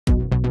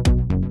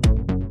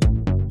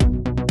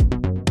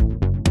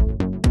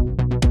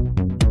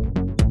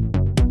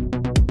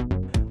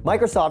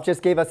Microsoft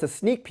just gave us a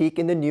sneak peek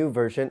in the new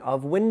version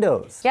of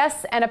Windows.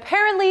 Yes, and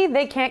apparently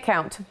they can't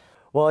count.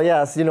 Well,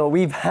 yes, you know,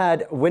 we've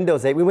had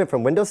Windows 8. We went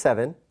from Windows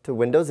 7 to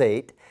Windows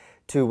 8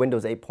 to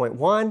Windows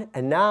 8.1,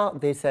 and now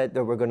they said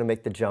that we're going to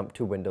make the jump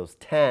to Windows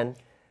 10,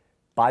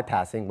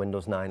 bypassing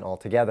Windows 9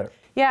 altogether.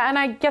 Yeah, and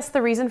I guess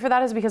the reason for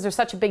that is because there's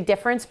such a big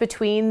difference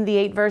between the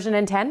 8 version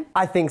and 10?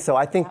 I think so.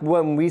 I think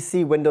when we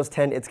see Windows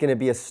 10, it's going to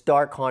be a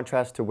stark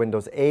contrast to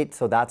Windows 8,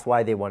 so that's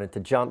why they wanted to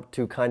jump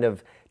to kind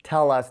of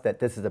tell us that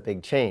this is a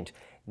big change.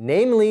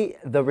 Namely,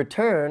 the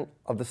return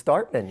of the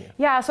Start menu.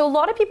 Yeah, so a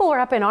lot of people were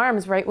up in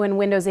arms right when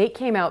Windows 8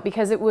 came out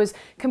because it was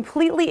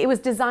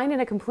designed in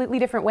a completely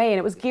different way and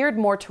it was geared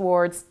more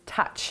towards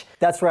touch.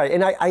 That's right,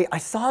 and I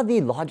saw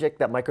the logic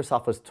that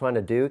Microsoft was trying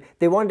to do.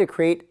 They wanted to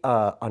create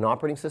an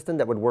operating system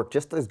that would work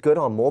just as good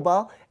on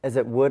mobile as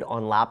it would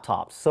on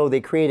laptops. So they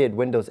created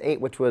Windows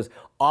 8, which was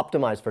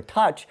optimized for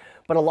touch,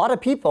 but a lot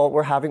of people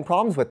were having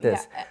problems with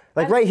this. Yeah.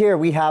 Like right here,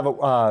 we have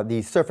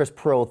the Surface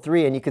Pro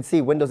 3, and you can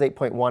see Windows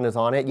 8.1 is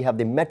on it. You have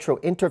the Metro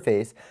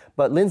interface,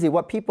 but Lindsay,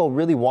 what people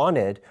really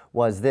wanted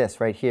was this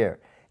right here,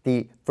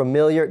 the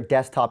familiar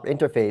desktop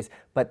interface,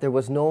 but there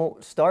was no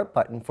start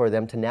button for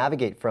them to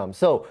navigate from.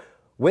 So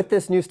with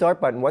this new start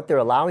button, what they're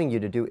allowing you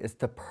to do is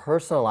to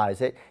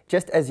personalize it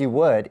just as you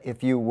would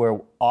if you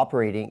were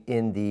operating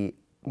in the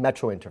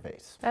Metro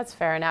interface. That's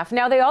fair enough.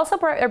 Now, they also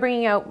are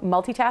bringing out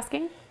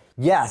multitasking.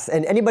 Yes,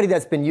 and anybody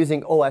that's been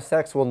using OS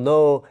X will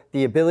know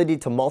the ability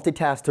to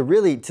multitask, to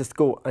really just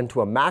go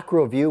into a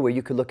macro view where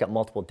you could look at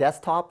multiple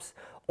desktops,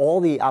 all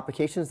the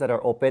applications that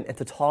are open, and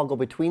to toggle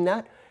between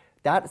that.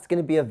 That's going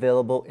to be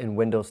available in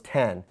Windows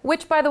 10.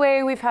 Which, by the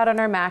way, we've had on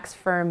our Macs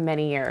for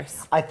many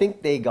years. I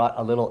think they got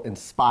a little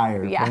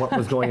inspired from what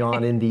was going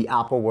on in the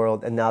Apple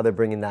world, and now they're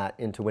bringing that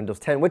into Windows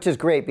 10, which is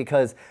great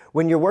because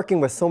when you're working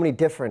with so many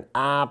different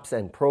apps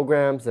and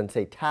programs and,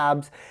 say,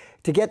 tabs,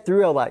 to get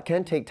through all that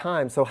can take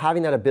time, so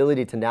having that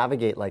ability to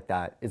navigate like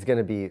that is going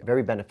to be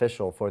very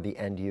beneficial for the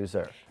end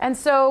user. And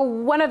so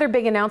one other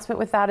big announcement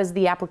with that is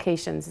the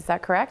applications, is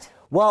that correct?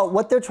 Well,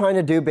 what they're trying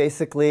to do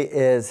basically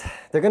is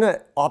they're going to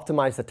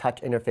optimize the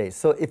touch interface.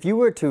 So if you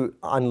were to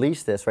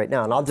unleash this right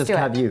now, and I'll just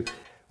have you,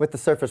 with the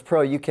Surface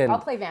Pro, you can... I'll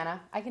play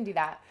Vanna, I can do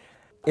that.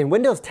 In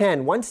Windows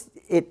 10, once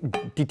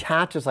it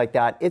detaches like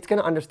that, it's going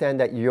to understand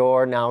that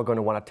you're now going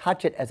to want to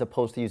touch it as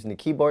opposed to using the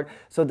keyboard.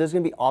 So there's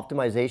going to be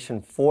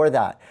optimization for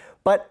that.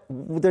 But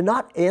they're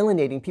not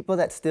alienating people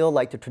that still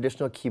like the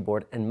traditional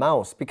keyboard and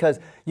mouse, because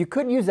you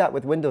could use that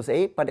with Windows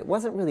 8, but it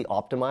wasn't really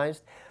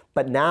optimized.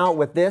 But now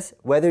with this,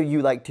 whether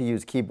you like to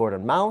use keyboard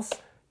and mouse,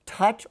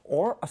 touch,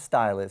 or a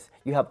stylus,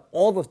 you have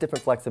all those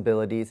different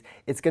flexibilities.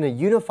 It's going to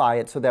unify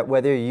it so that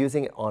whether you're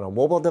using it on a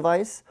mobile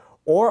device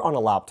or on a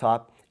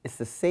laptop, it's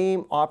the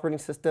same operating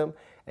system,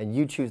 and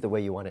you choose the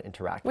way you want to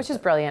interact with it. Which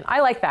is brilliant. I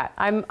like that.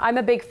 I'm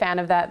a big fan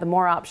of that. The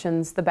more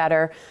options, the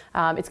better.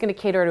 It's going to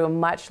cater to a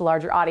much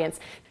larger audience.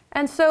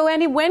 And so,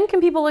 Andy, when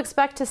can people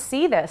expect to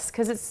see this?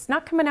 Because it's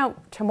not coming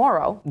out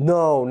tomorrow.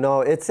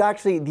 No. It's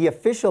actually the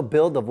official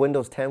build of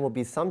Windows 10 will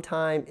be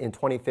sometime in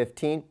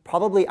 2015,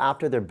 probably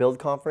after their build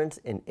conference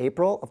in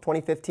April of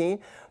 2015.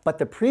 But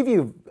the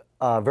preview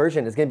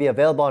version is going to be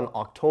available on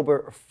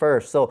October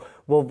 1st. So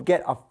we'll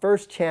get a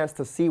first chance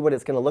to see what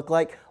it's going to look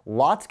like.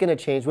 Lots going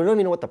to change. We don't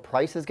even know what the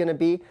price is going to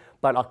be.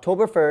 But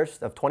October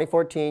 1st of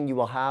 2014, you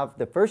will have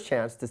the first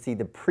chance to see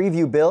the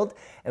preview build.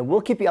 And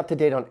we'll keep you up to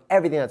date on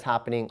everything that's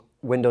happening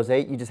Windows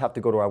 8. You just have to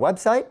go to our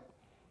website.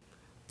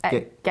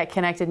 At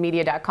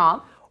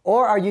GetConnectedMedia.com.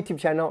 Or our YouTube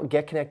channel,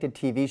 Get Connected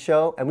TV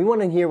Show. And we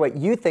want to hear what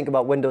you think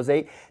about Windows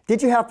 8.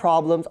 Did you have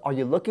problems? Are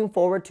you looking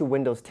forward to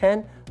Windows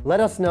 10? Let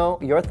us know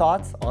your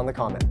thoughts on the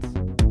comments.